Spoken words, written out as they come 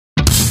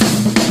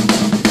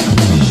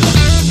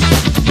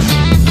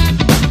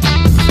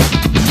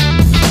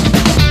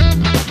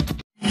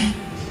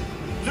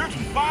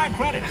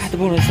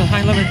bonus, a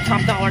high limit,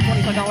 top dollar,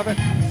 $25 bet.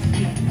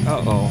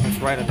 Uh-oh, it's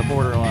right at the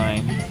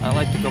borderline. I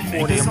like to go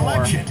 40 or more.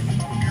 What's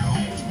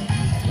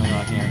going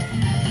on here?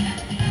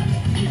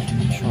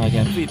 Try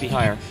again, please be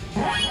higher.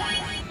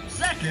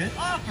 Second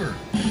offer.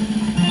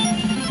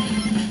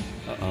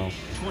 Uh-oh.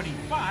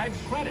 25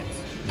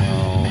 credits.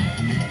 No.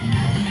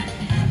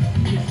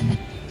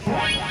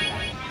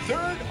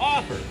 Third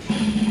offer.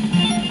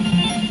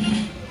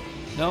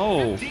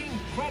 No. 15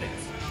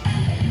 credits.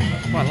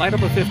 Come on, light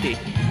up a 50.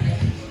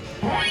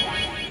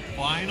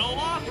 Final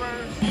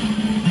offer.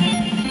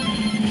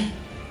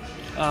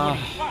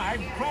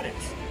 25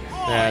 credits.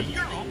 Oh, bad.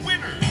 You're a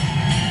winner.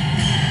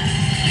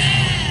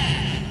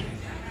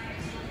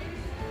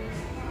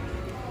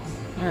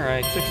 All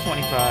right,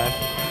 625.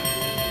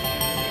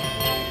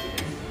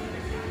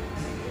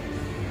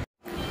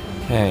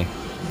 Okay,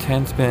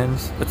 10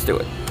 spins. Let's do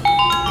it.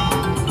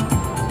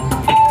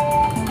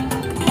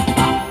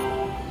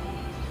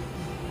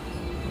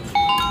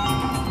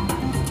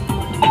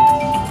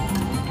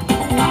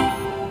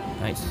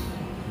 Nice.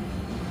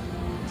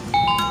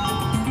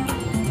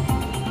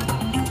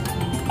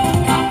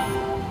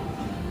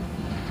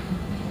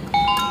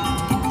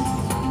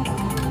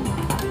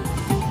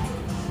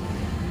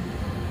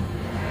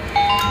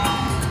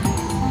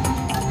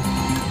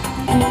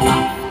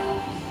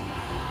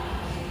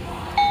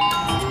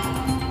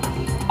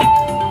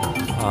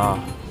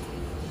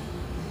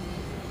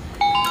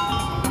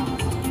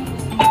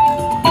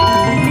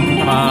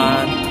 Come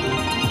on.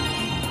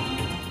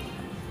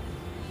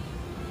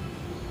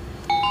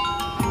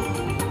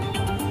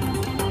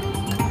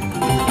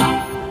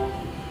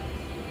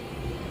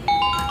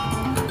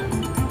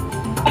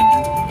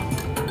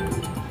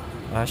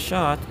 Last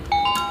shot.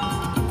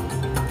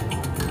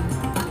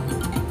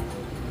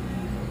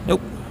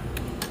 Nope.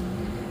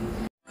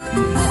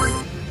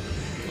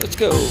 Let's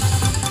go.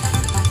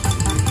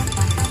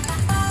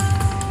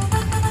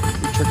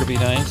 Trigger be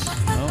nice.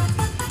 No.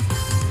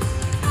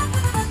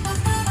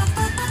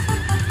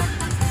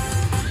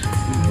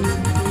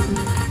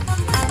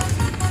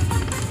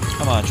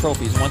 Come on,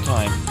 trophies one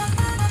time.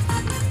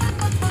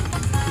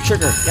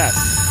 Trigger,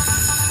 yes.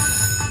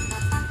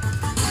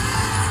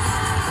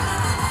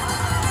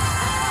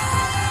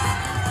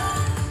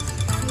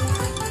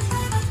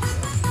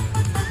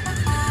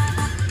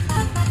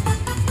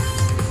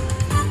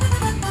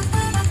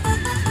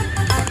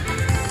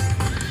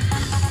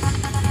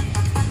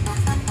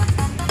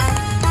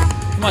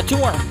 Come on, 2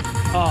 more.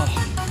 Oh.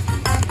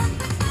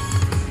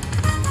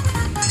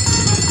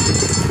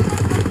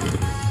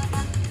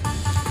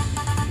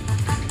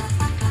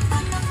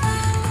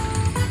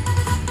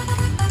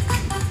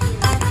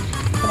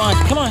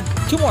 Come on,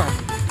 2 more.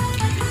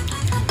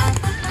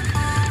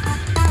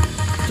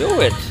 Do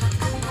it.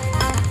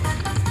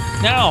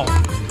 Now.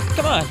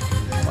 Come on.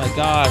 Oh my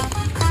God.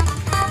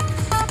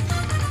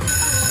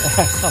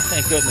 Oh,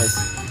 thank goodness.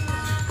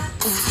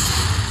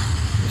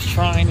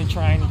 Trying and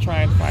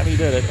finally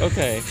did it.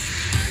 Okay.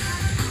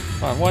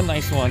 Come on, one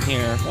nice one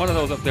here. One of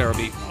those up there would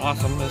be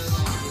awesomeness.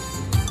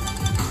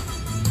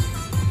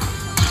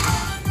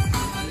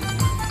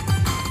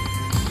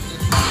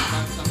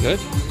 Good.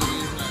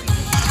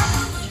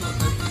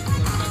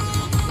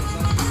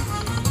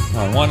 Come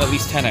on, one at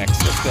least 10x.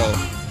 Let's go.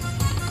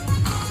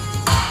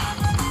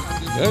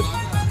 Good.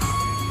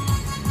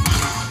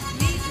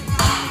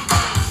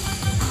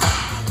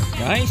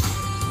 Nice.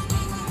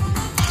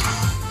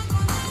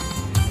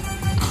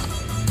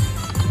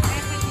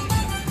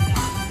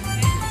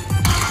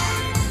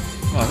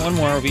 Come on, one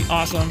more would be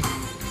awesome.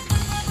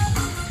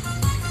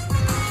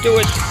 Do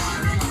it.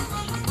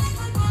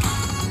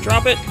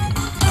 Drop it.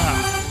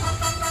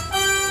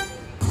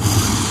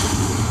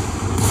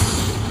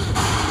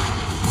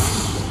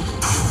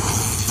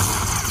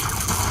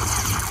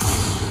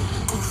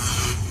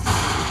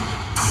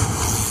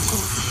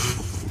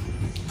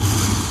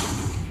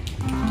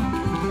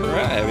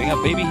 Alright, we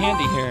got baby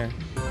handy here.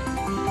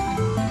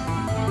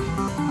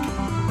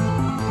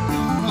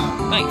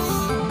 Nice.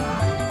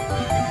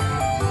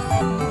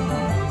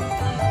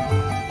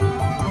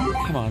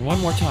 Come on, one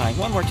more time.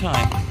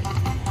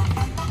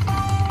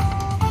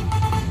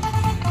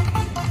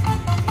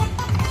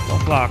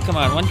 Don't block. Come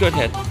on, one good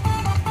hit.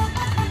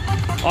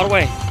 All the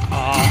way.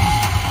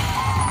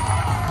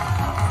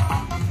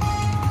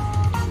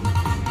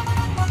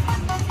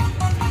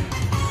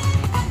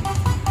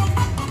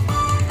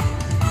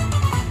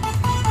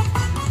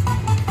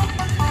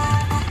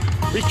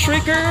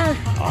 Retrigger.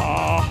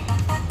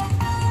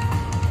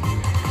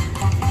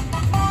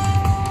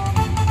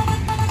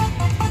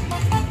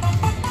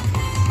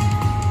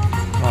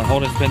 Come on,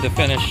 hold and spin to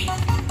finish.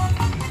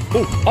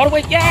 Ooh, all the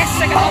way. Yes,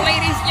 I got the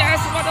ladies. Yes,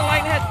 what a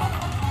line hit.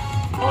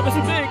 Oh, this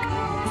is big.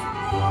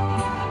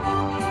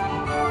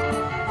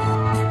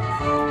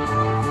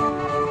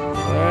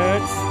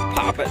 Let's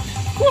pop it.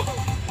 Woo.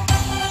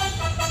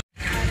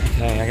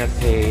 Okay, I got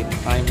paid.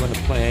 I'm going to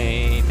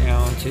play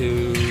down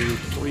to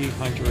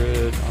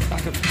 300 on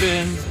backup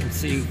spins and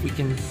see if we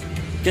can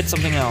get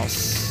something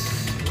else.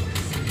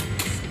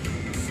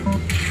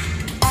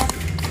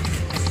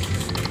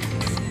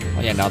 I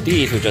Oh yeah, now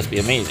these would just be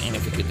amazing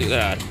if we could do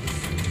that.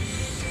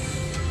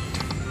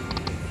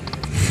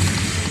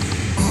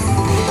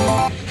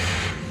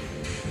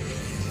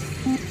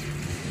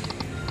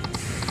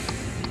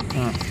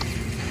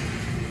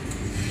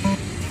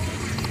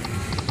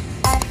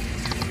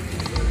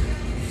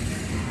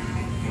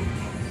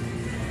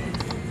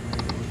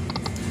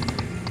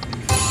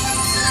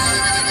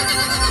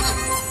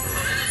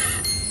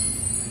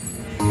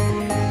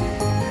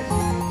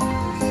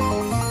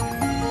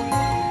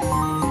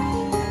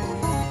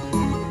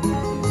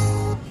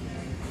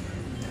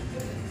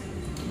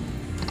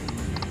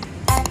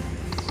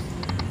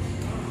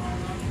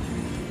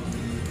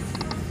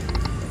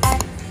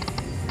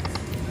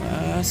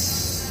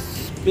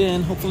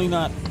 Spin, hopefully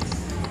not.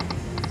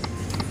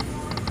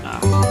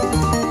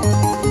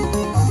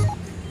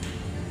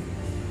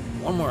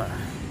 One more.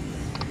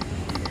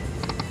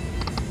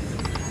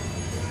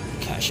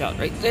 Cash out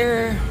right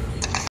there.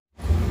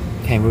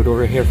 Okay, moved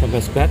over here from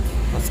Best Bet.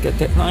 Let's get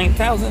that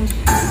 9,000.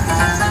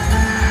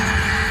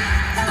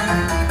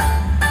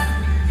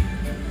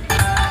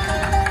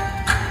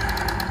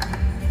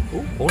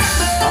 Oh,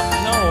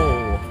 no.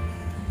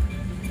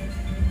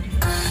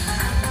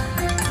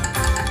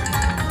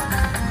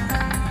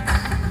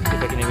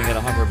 I can even get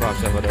 $100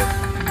 out of this.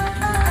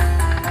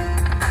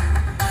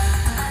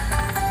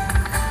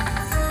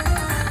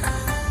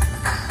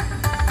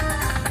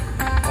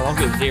 I'll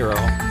give 0.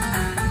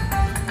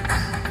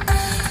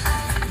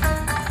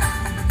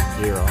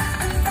 0.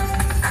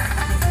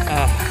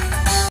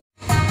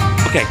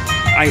 Okay,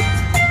 I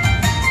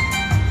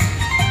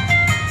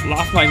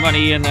lost my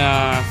money in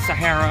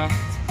Sahara.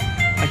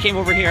 I came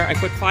over here, I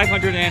put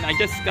 500 in. I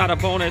just got a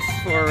bonus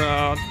for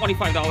a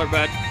 $25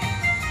 bet.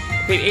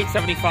 I paid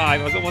 $8.75.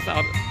 I was almost out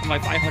of my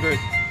 500.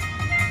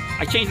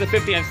 I changed the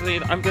 50 and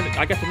said I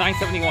got to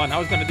 971. I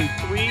was gonna do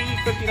 3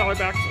 $50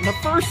 backs on the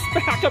first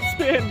backup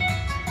spin.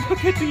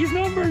 Look at these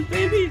numbers,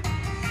 baby.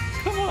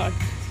 Come on.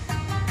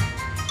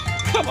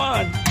 Come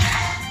on.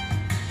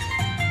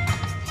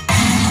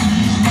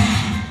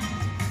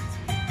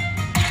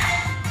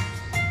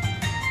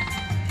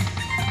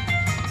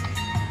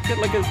 Get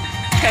like a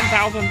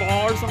 10,000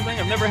 ball or something.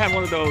 I've never had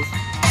one of those.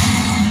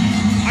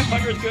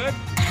 500 is good.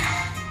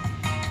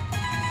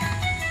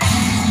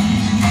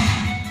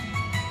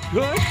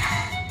 Good.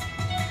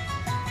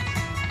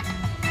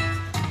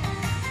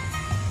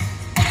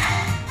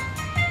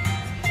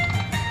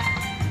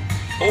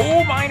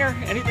 Oh, minor.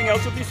 Anything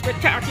else would be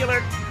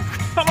spectacular.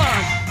 Come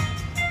on.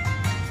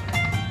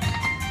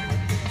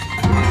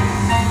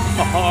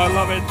 Oh, I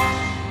love it.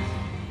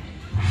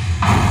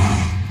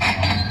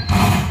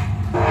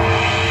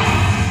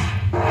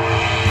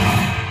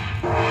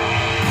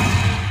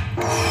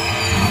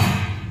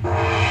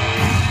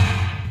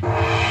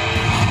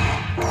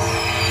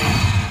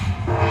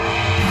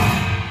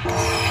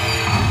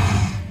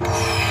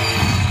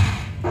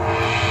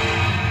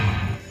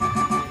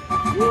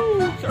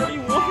 Woo,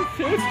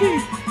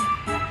 3150.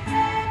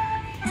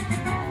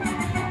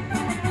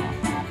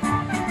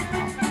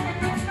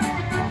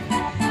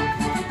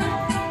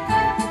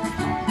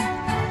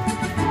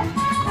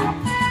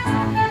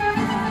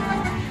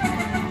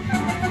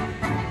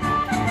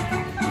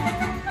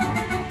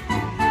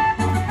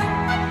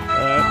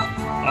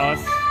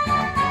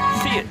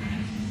 See it.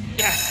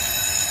 Yes.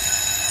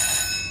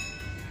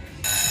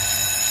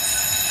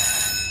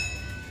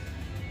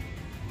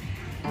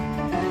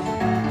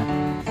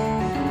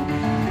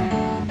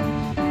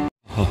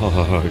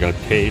 Oh, I got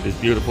paid this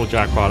beautiful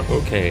jackpot.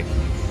 Okay.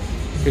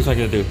 Here's what I'm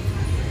gonna do.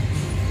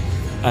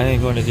 I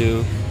am going to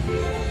do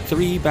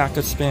 3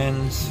 backup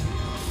spins,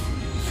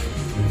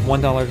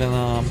 $1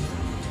 denom,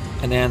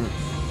 and then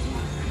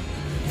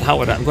how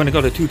would I'm going to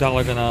go to $2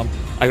 denom.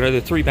 I got to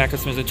do 3 backup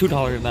spins and $2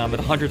 denom, but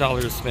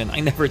 $100 a spin. I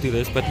never do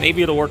this, but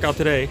maybe it'll work out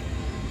today.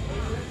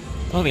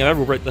 I don't think I've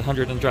ever break the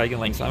 100 in Dragon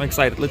Link, so I'm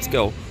excited. Let's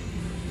go.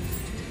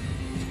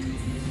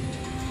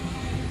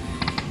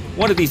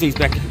 One of these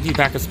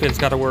backup spins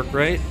got to work,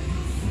 right?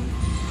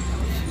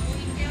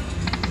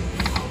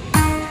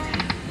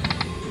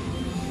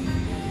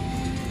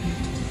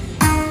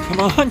 Come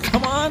on,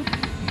 come on.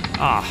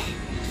 Ah.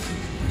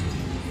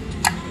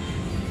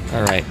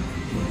 All right.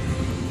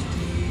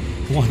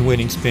 1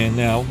 winning spin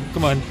now.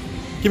 Come on.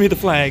 Give me the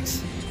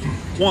flags.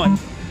 1.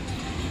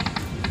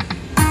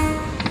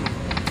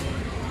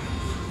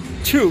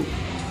 2.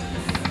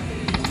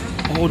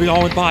 Oh, they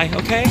all went by.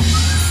 Okay.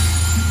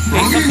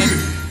 Hey, something.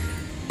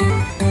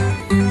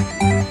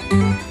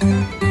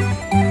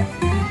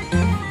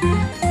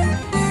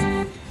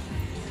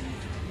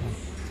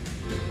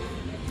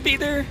 Be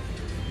there.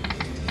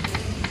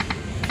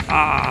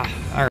 Ah.